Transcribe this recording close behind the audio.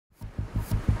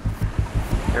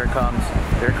There it comes.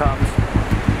 There it comes.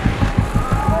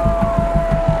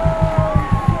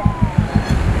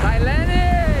 Hi,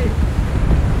 Lenny!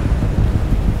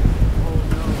 Oh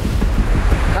no.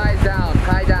 Tie down,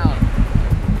 tie down.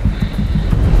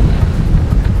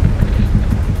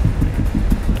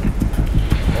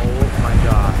 Oh my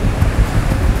God.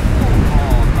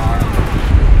 Oh God.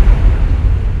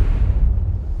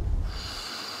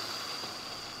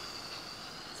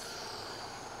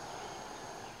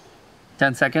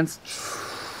 10 seconds.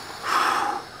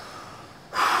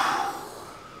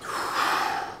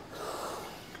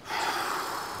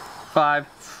 5.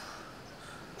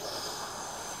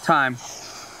 Time.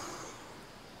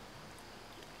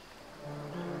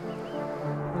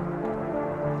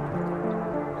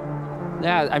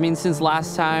 Yeah, I mean, since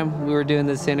last time we were doing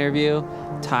this interview,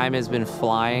 time has been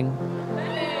flying.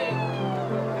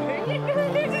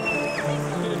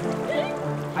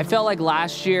 I felt like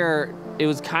last year, it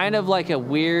was kind of like a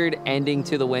weird ending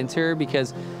to the winter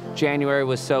because January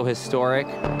was so historic.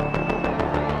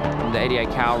 The ADI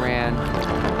cow ran.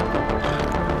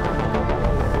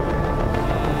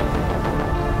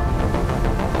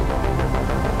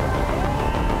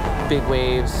 Big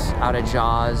waves out of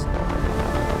Jaws.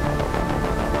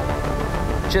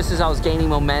 Just as I was gaining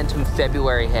momentum,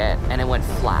 February hit and it went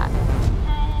flat.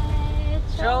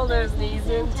 Shoulders, knees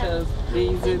and toes,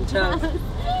 knees and toes.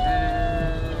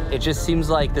 It just seems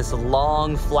like this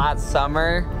long, flat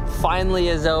summer finally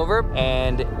is over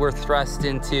and we're thrust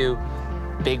into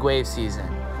big wave season.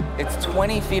 It's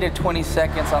 20 feet at 20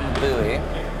 seconds on the buoy,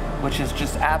 which is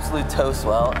just absolute toe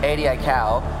swell. ADI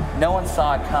cow. No one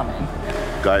saw it coming.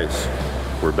 Guys,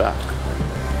 we're back.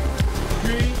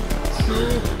 3,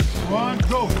 2, 1,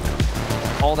 go.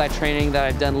 All that training that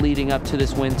I've done leading up to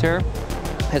this winter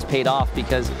has paid off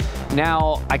because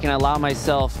now I can allow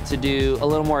myself to do a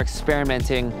little more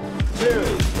experimenting. 2.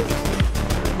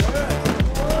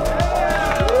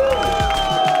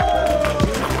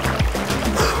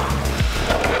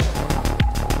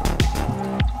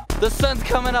 The sun's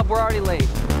coming up, we're already late.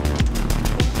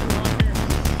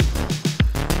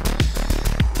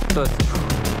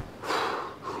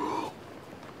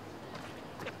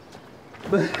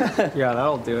 Yeah,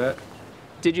 that'll do it.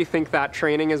 Did you think that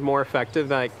training is more effective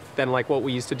than what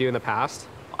we used to do in the past?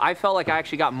 I felt like I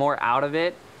actually got more out of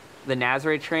it, the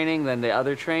Nazareth training, than the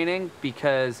other training,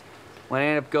 because when I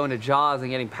ended up going to Jaws and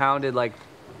getting pounded like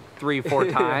 3 or 4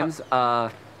 times,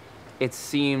 it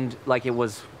seemed like it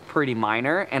was pretty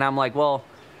minor. And I'm like, well,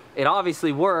 it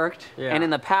obviously worked. Yeah. And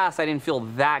in the past, I didn't feel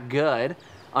that good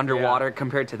underwater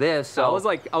compared to this. So I was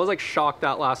like shocked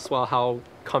that last swell how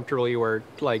comfortable you were.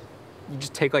 Like, you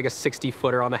just take like a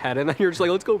 60-footer on the head and then you're just like,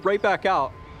 let's go right back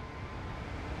out.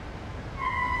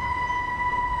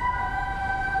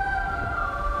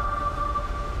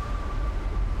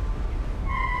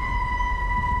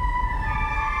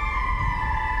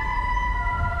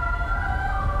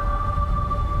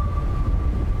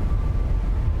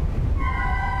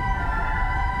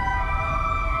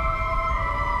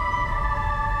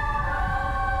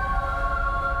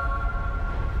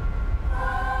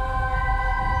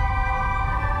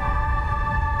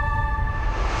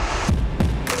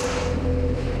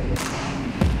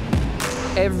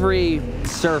 every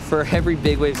surfer, every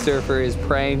big wave surfer is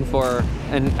praying for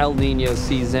an El Nino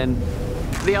season.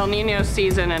 The El Nino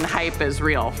season and hype is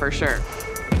real, for sure.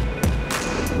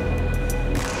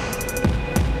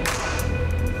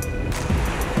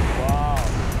 Wow.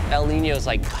 El Nino is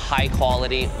like high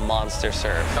quality monster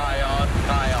surf. Tie on,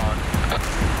 tie on.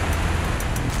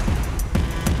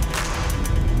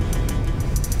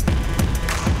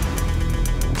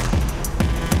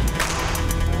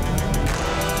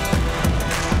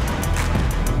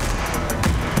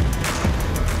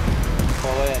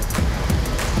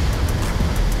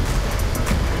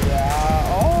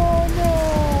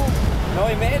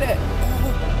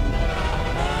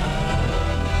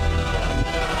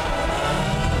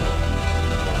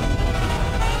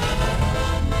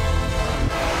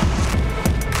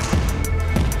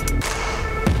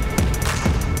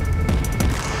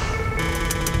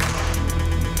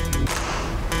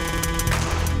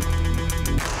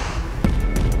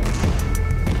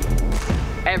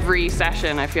 Every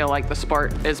session, I feel like the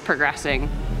sport is progressing.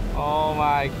 Oh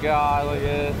my God, look at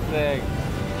this thing.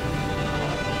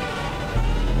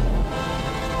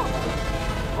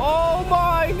 Oh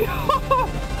my God!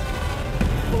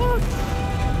 Look!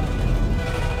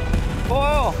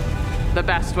 Oil! The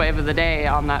best wave of the day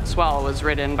on that swell was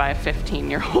ridden by a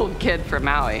 15-year-old kid from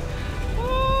Maui.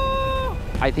 Oh.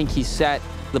 I think he set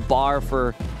the bar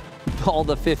for all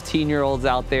the 15-year-olds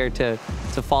out there to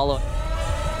follow.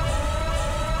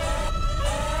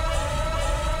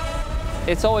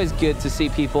 It's always good to see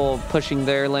people pushing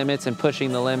their limits and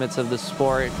pushing the limits of the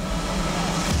sport.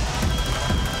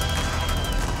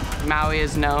 Maui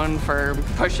is known for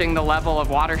pushing the level of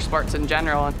water sports in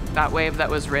general. That wave that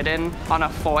was ridden on a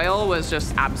foil was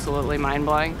just absolutely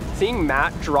mind-blowing. Seeing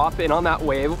Matt drop in on that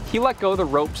wave, he let go of the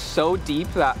rope so deep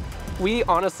that we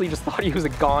honestly just thought he was a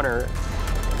goner.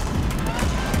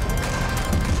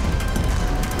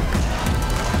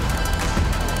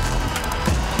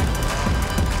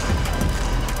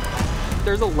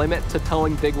 There's a limit to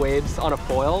towing big waves on a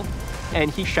foil,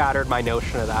 and he shattered my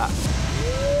notion of that.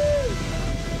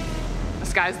 The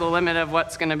sky's the limit of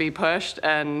what's going to be pushed,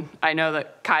 and I know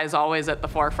that Kai's always at the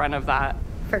forefront of that.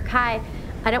 For Kai,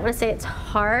 I don't want to say it's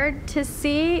hard to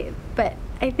see, but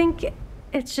I think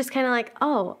it's just kind of like,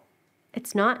 oh,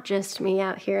 it's not just me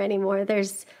out here anymore.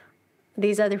 There's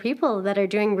these other people that are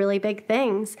doing really big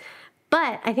things.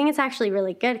 But I think it's actually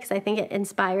really good because I think it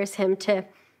inspires him to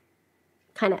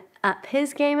kind of up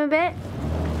his game a bit.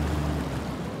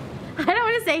 I don't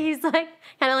want to say he's like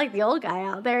kind of like the old guy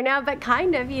out there now, but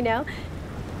kind of, you know.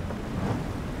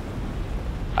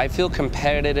 I feel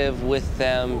competitive with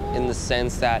them in the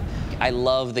sense that I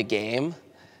love the game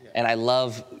and I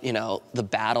love, you know, the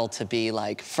battle to be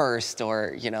like first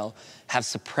or, you know, have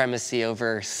supremacy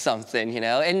over something, you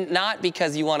know, and not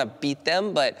because you want to beat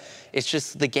them, but it's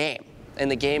just the game,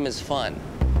 and the game is fun.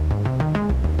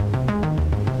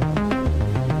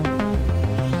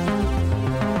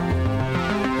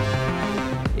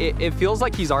 It feels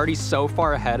like he's already so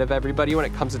far ahead of everybody when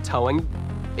it comes to towing.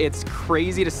 It's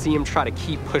crazy to see him try to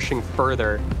keep pushing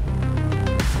further.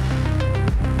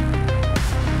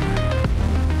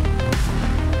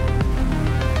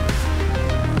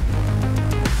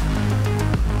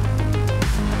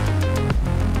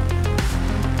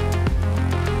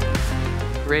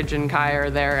 Ridge and Kai are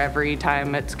there every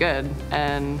time it's good,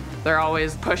 and they're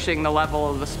always pushing the level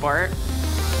of the sport.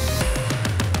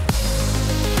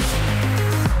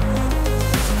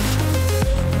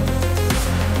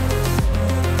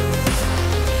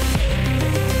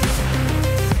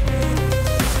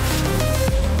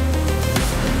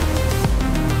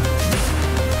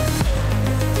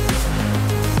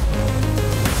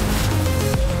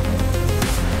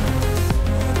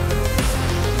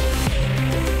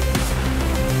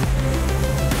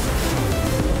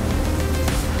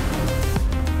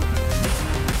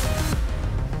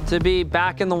 To be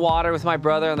back in the water with my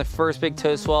brother on the first big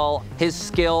tow swell, his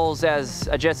skills as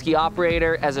a jet ski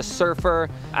operator, as a surfer,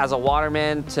 as a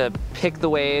waterman, to pick the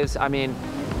waves, I mean,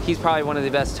 he's probably one of the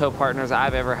best tow partners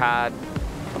I've ever had.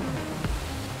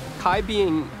 Kai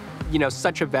being, you know,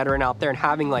 such a veteran out there and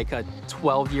having like a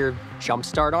 12-year jump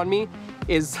start on me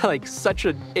is like such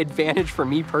an advantage for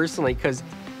me personally, because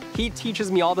he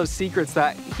teaches me all those secrets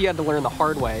that he had to learn the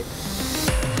hard way.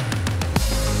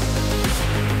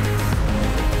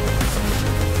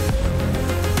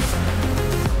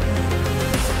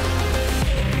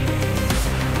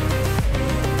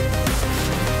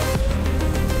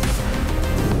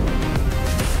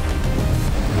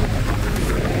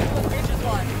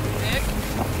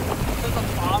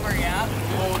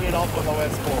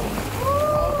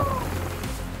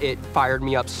 It fired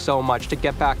me up so much to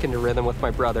get back into rhythm with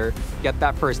my brother, get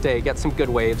that first day, get some good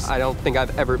waves. I don't think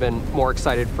I've ever been more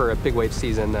excited for a big wave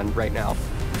season than right now.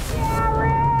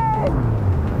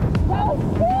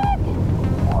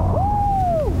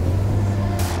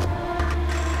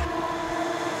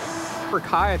 For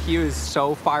Kai, he was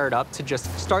so fired up to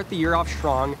just start the year off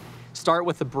strong, start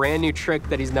with a brand new trick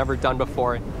that he's never done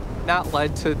before. That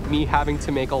led to me having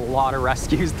to make a lot of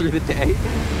rescues through the day.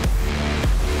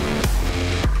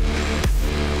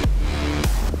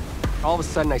 All of a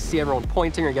sudden, I see everyone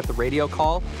pointing or get the radio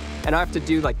call, and I have to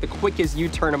do like the quickest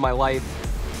U-turn of my life.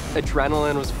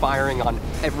 Adrenaline was firing on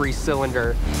every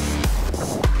cylinder.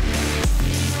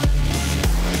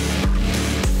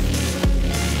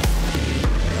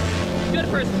 Good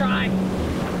first try.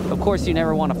 Of course, you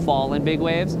never want to fall in big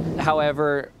waves.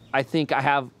 However, I think I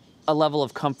have a level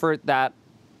of comfort that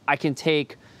I can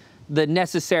take the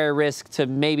necessary risk to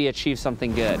maybe achieve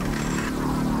something good.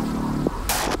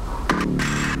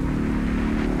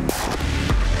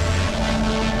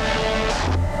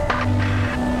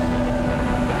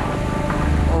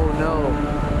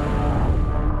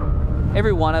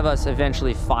 Every one of us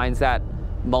eventually finds that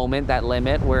moment, that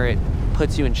limit, where it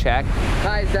puts you in check.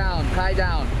 Kai's down, Kai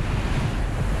down.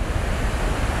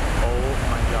 Oh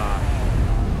my God.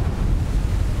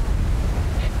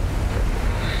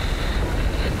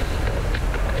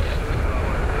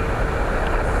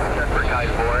 That's for Kai's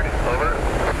board,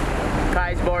 over.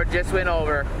 Kai's board just went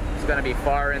over. It's gonna be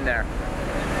far in there.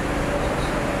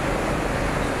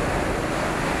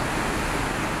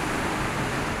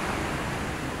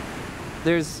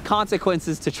 There's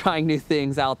consequences to trying new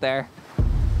things out there.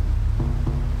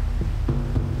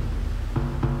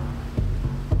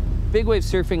 Big wave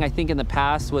surfing, I think in the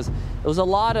past it was a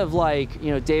lot of like,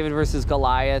 you know, David versus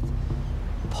Goliath.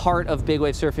 Part of big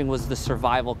wave surfing was the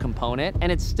survival component,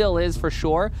 and it still is for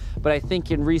sure, but I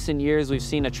think in recent years we've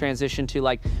seen a transition to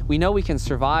like, we know we can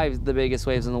survive the biggest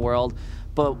waves in the world,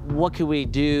 but what can we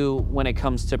do when it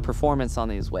comes to performance on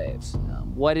these waves?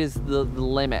 What is the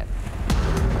limit?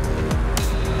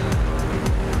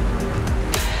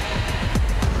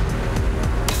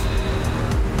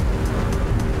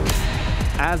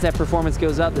 As that performance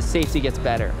goes up, the safety gets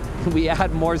better. We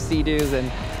add more Sea-Doos, and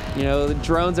you know, the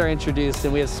drones are introduced,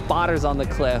 and we have spotters on the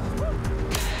cliff.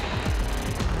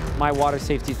 My water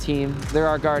safety team, they're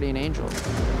our guardian angels.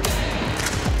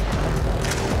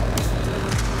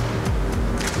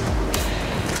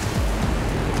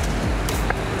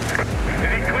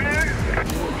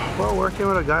 Well, working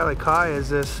with a guy like Kai is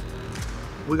this,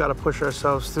 we got to push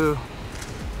ourselves too.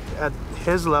 At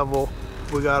his level,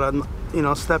 we got to, you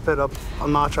know, step it up a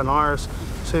notch on ours.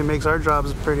 So it makes our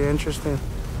jobs pretty interesting.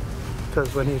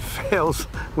 Because when he fails,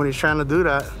 when he's trying to do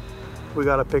that, we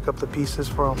got to pick up the pieces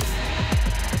for him.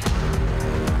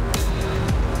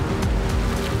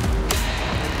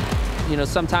 You know,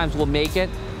 sometimes we'll make it,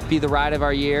 be the ride of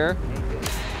our year,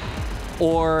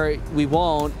 or we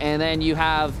won't, and then you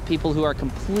have people who are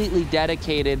completely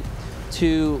dedicated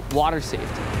to water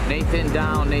safety. Nathan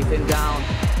down, Nathan down.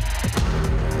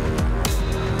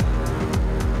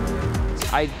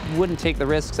 I wouldn't take the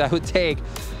risks I would take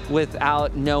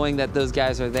without knowing that those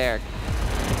guys are there.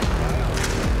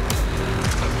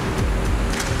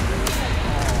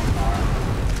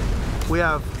 We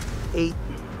have 8,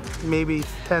 maybe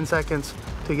 10 seconds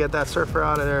to get that surfer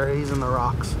out of there. He's in the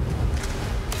rocks.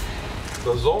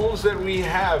 The zones that we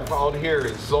have out here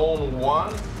is zone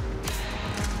 1.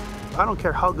 I don't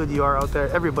care how good you are out there,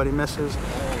 everybody misses.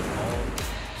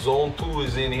 Zone 2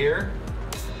 is in here.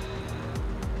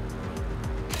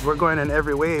 We're going in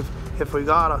every wave if we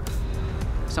gotta.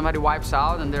 Somebody wipes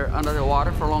out and they're under the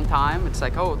water for a long time. It's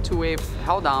like, oh, 2-wave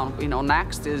held down. You know,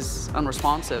 next is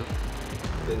unresponsive.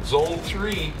 Then zone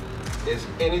 3 is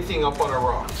anything up on the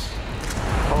rocks.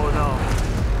 Oh no.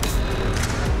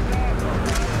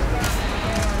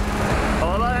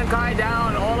 Ola and Kai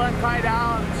down, Ola and Kai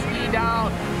down, ski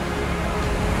down.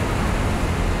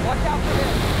 Watch out for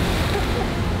this.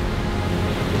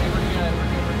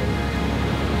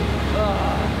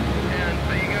 And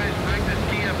so you guys rig the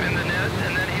ski up in the net,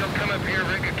 and then he'll come up here,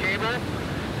 rig a cable,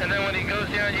 and then when he goes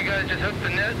down, you guys just hook the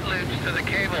net loops to the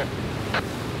cable.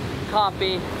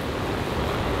 Copy.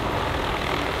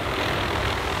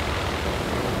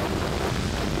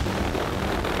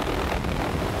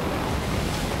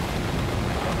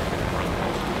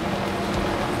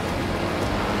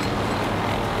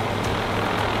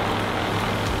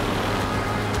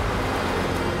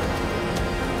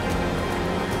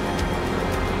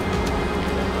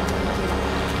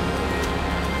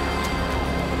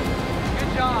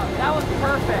 That was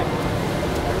perfect.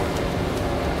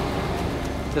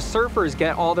 The surfers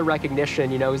get all the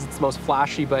recognition, you know, it's most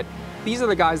flashy, but these are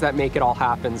the guys that make it all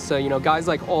happen. So, you know, guys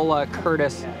like Ola,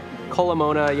 Curtis,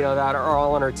 Kolamona, you know, that are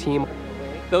all on our team.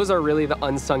 Those are really the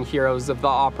unsung heroes of the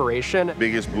operation.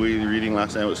 Biggest buoy reading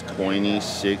last night was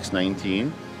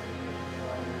 26.19.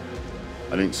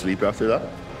 I didn't sleep after that.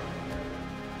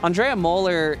 Andrea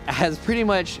Moeller has pretty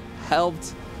much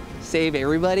helped save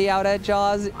everybody out at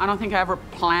Jaws. I don't think I ever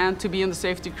planned to be in the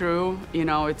safety crew. You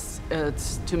know, it's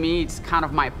to me, it's kind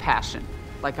of my passion.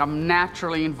 Like, I'm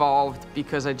naturally involved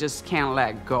because I just can't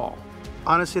let go.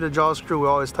 Honestly, the Jaws crew, we're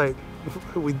always tight.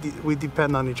 We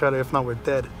depend on each other, if not, we're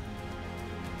dead.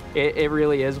 It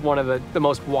really is one of the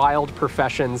most wild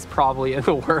professions probably in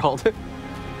the world.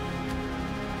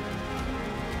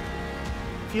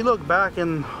 If you look back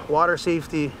in water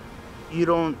safety, you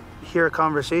don't hear a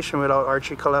conversation without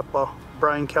Archie Kalepa,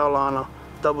 Brian Caolana,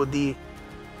 Double D.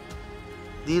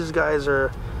 These guys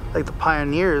are like the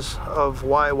pioneers of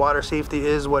why water safety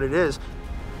is what it is.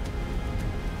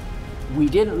 We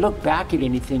didn't look back at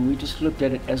anything, we just looked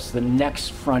at it as the next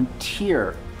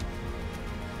frontier.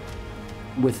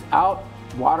 Without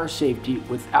water safety,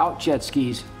 without jet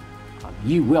skis,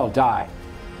 you will die.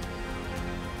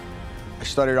 I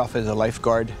started off as a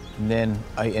lifeguard, and then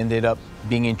I ended up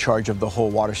being in charge of the whole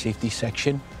water safety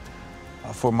section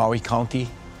for Maui County.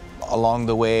 Along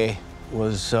the way,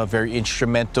 was very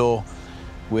instrumental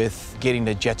with getting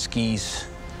the jet skis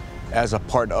as a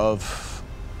part of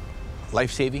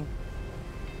life-saving.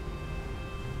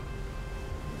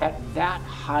 At that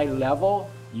high level,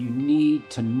 you need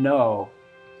to know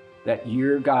that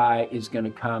your guy is going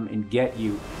to come and get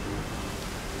you.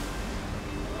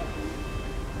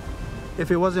 If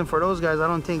it wasn't for those guys, I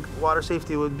don't think water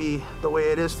safety would be the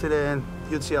way it is today, and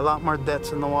you'd see a lot more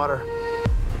deaths in the water.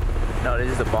 No,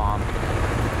 this is a bomb.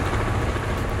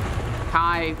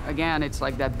 Kai, again, it's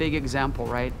like that big example,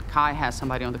 right? Kai has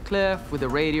somebody on the cliff with a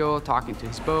radio talking to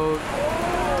his boat.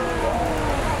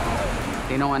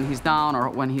 They know when he's down or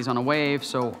when he's on a wave,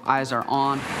 so eyes are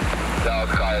on. Down,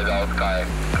 Kai, down.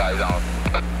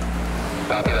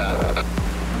 Copy that.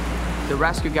 The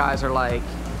rescue guys are like,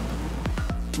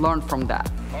 learn from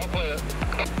that. All clear.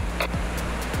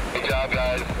 Good job,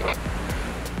 guys.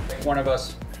 One of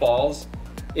us falls.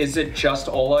 Is it just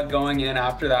Ola going in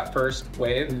after that first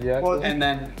wave? Yeah. Well, and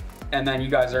then you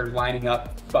guys are lining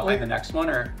up behind the next one,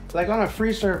 or? Like on a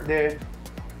free surf day,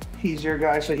 he's your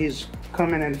guy, so he's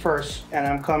coming in first, and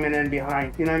I'm coming in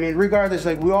behind. You know what I mean? Regardless,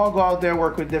 like we all go out there,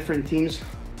 work with different teams,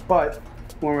 but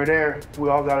when we're there, we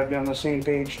all gotta be on the same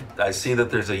page. I see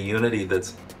that there's a unity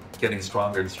that's getting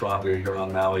stronger and stronger here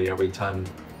on Maui every time,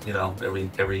 you know,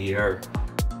 every year.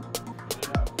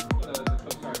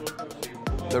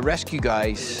 The rescue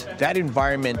guys, that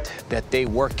environment that they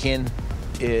work in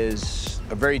is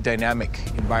a very dynamic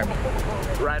environment.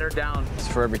 Ride her down. It's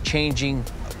forever changing,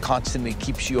 constantly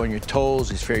keeps you on your toes,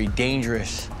 it's very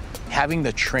dangerous. Having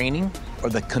the training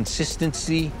or the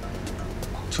consistency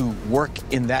to work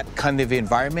in that kind of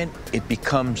environment, it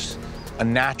becomes a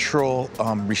natural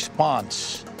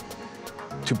response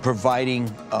to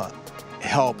providing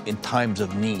help in times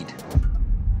of need.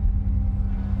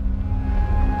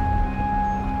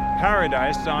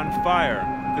 Paradise on fire.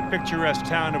 The picturesque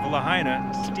town of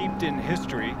Lahaina, steeped in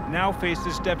history, now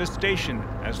faces devastation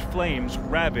as flames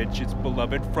ravage its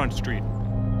beloved Front Street.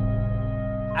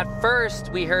 At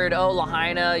first, we heard, oh,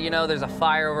 Lahaina, you know, there's a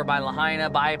fire over by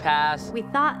Lahaina bypass. We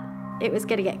thought it was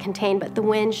gonna get contained, but the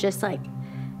winds just like,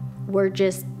 were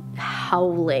just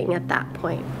howling at that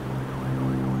point.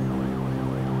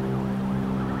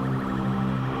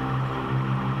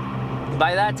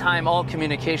 By that time, all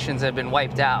communications had been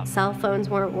wiped out. Cell phones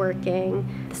weren't working,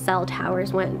 the cell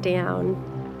towers went down.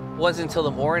 It wasn't until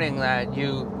the morning that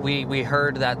we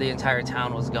heard that the entire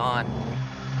town was gone.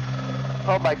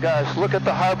 Oh my gosh, look at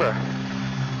the harbor.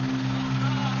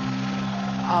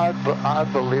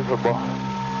 Unbelievable.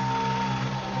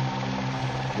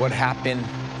 What happened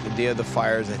the day of the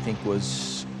fires, I think,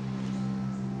 was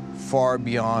far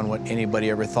beyond what anybody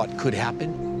ever thought could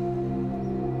happen.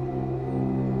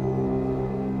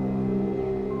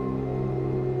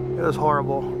 It was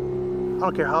horrible. I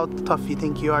don't care how tough you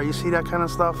think you are. You see that kind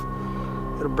of stuff,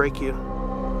 it'll break you.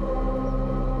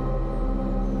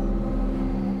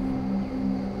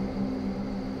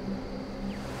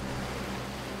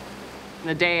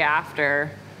 The day after,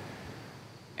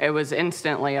 it was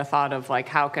instantly a thought of like,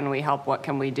 how can we help? What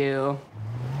can we do?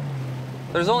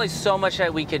 There's only so much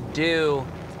that we could do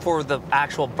for the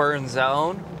actual burn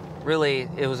zone. Really,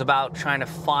 it was about trying to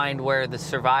find where the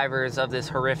survivors of this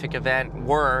horrific event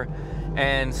were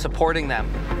and supporting them.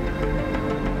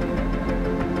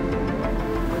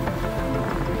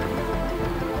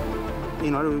 You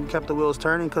know, we kept the wheels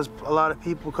turning because a lot of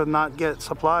people could not get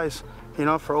supplies, you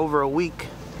know, for over a week.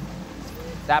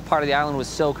 That part of the island was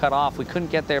so cut off, we couldn't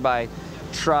get there by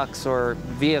trucks or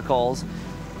vehicles.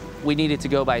 We needed to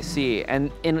go by sea.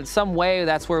 And in some way,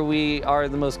 that's where we are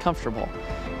the most comfortable.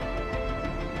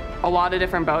 A lot of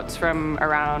different boats from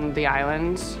around the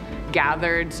islands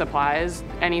gathered supplies,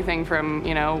 anything from,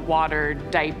 you know, water,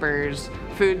 diapers,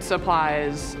 food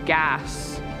supplies,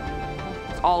 gas.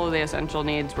 All of the essential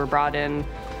needs were brought in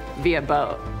via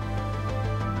boat.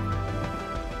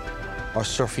 Our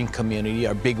surfing community,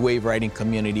 our big wave riding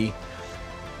community,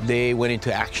 they went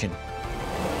into action.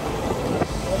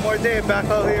 One more day back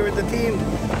out here with the team,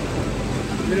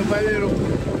 little by little.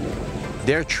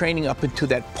 Their training up until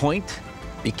that point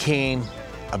became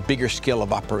a bigger scale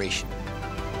of operation.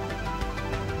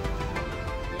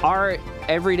 Our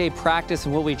everyday practice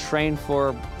and what we train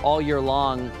for all year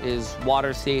long is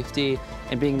water safety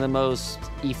and being the most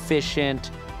efficient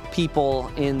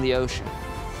people in the ocean.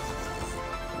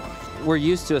 We're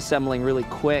used to assembling really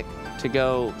quick to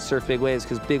go surf big waves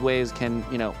because big waves can,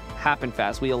 you know, happen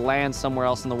fast. We'll land somewhere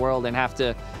else in the world and have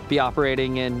to be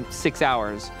operating in 6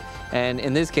 hours. And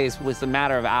in this case, with a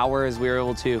matter of hours, we were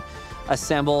able to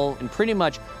assemble and pretty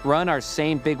much run our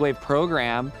same big wave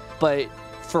program, but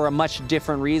for a much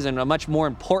different reason, a much more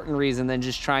important reason than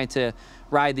just trying to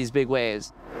ride these big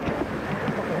waves.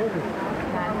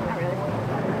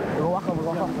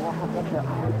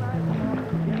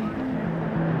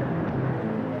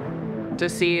 To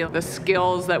see the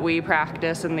skills that we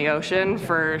practice in the ocean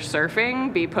for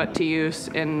surfing be put to use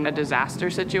in a disaster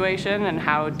situation and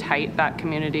how tight that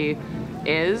community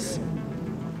is,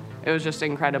 it was just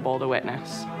incredible to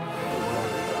witness.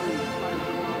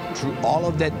 Through all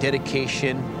of that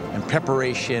dedication and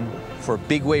preparation for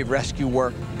big wave rescue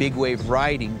work, big wave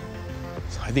riding,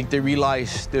 I think they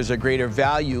realize there's a greater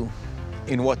value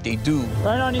in what they do.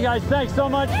 Right on, you guys. Thanks so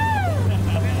much.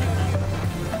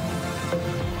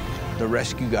 The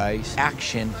rescue guys'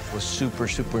 action was super,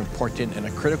 super important and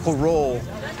a critical role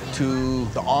to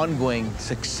the ongoing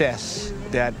success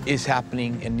that is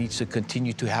happening and needs to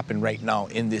continue to happen right now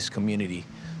in this community,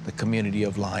 the community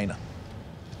of Lahaina.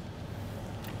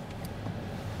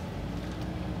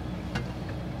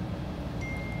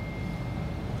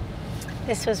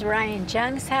 This was Ryan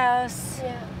Jung's house.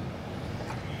 Yeah.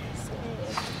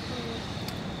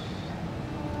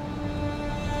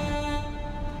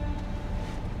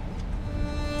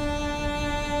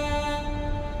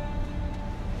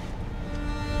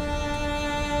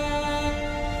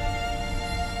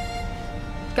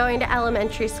 Going to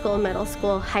elementary school, middle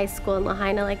school, high school in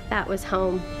Lahaina, like that was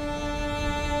home.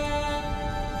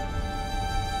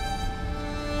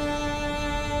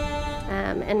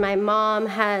 And my mom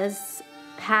has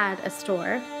had a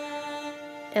store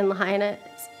in Lahaina.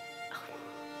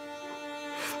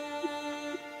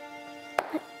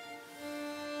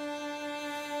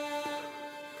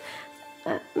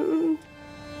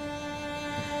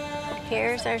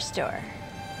 Here's our store.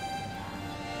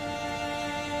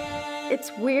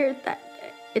 It's weird that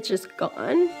it's just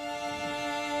gone.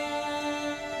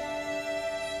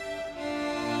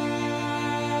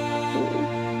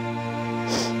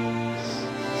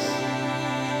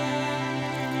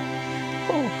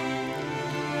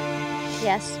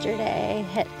 Yesterday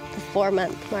hit the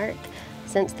 4-month mark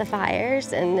since the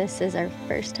fires, and this is our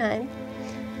first time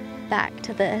back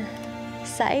to the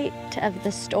site of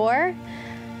the store.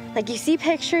 Like, you see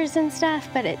pictures and stuff,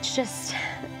 but it's just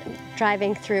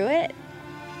driving through it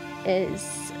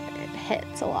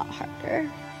hits a lot harder.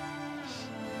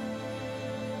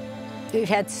 We've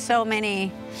had so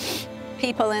many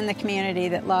people in the community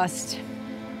that lost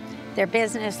their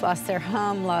business, lost their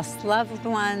home, lost loved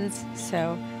ones,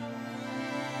 so.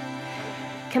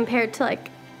 Compared to like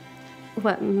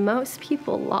what most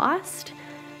people lost,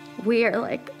 we are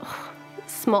like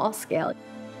small scale.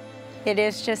 It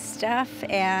is just stuff,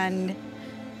 and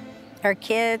our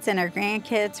kids and our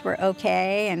grandkids were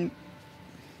okay, and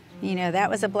you know, that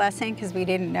was a blessing because we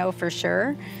didn't know for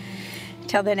sure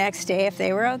till the next day if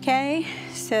they were okay.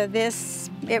 So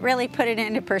it really put it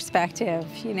into perspective,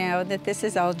 you know, that this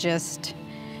is all just,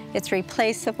 it's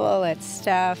replaceable, it's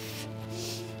stuff.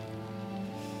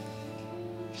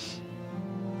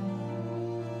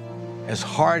 As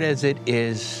hard as it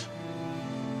is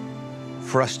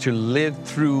for us to live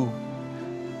through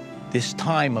this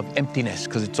time of emptiness,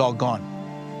 because it's all gone,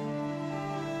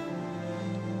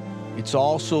 it's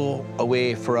also a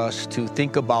way for us to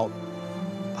think about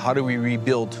how do we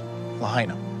rebuild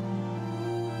Lahaina.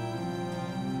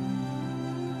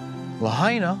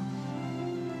 Lahaina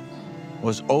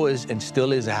was always and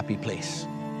still is a happy place.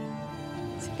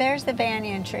 So there's the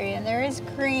banyan tree, and there is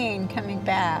green coming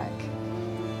back.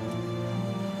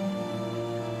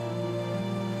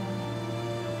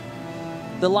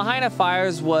 The Lahaina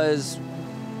fires was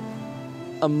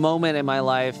a moment in my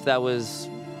life that was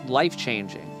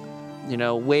life-changing. You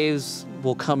know, waves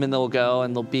will come and they'll go,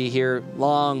 and they'll be here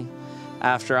long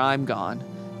after I'm gone.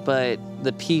 But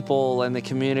the people and the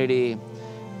community,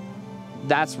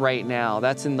 that's right now,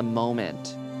 that's in the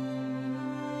moment.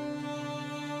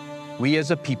 We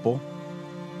as a people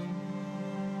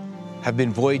have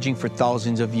been voyaging for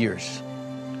thousands of years.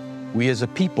 We as a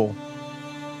people,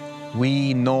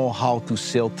 we know how to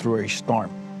sail through a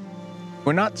storm.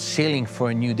 We're not sailing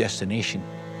for a new destination.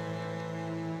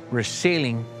 We're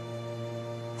sailing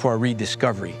for a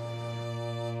rediscovery.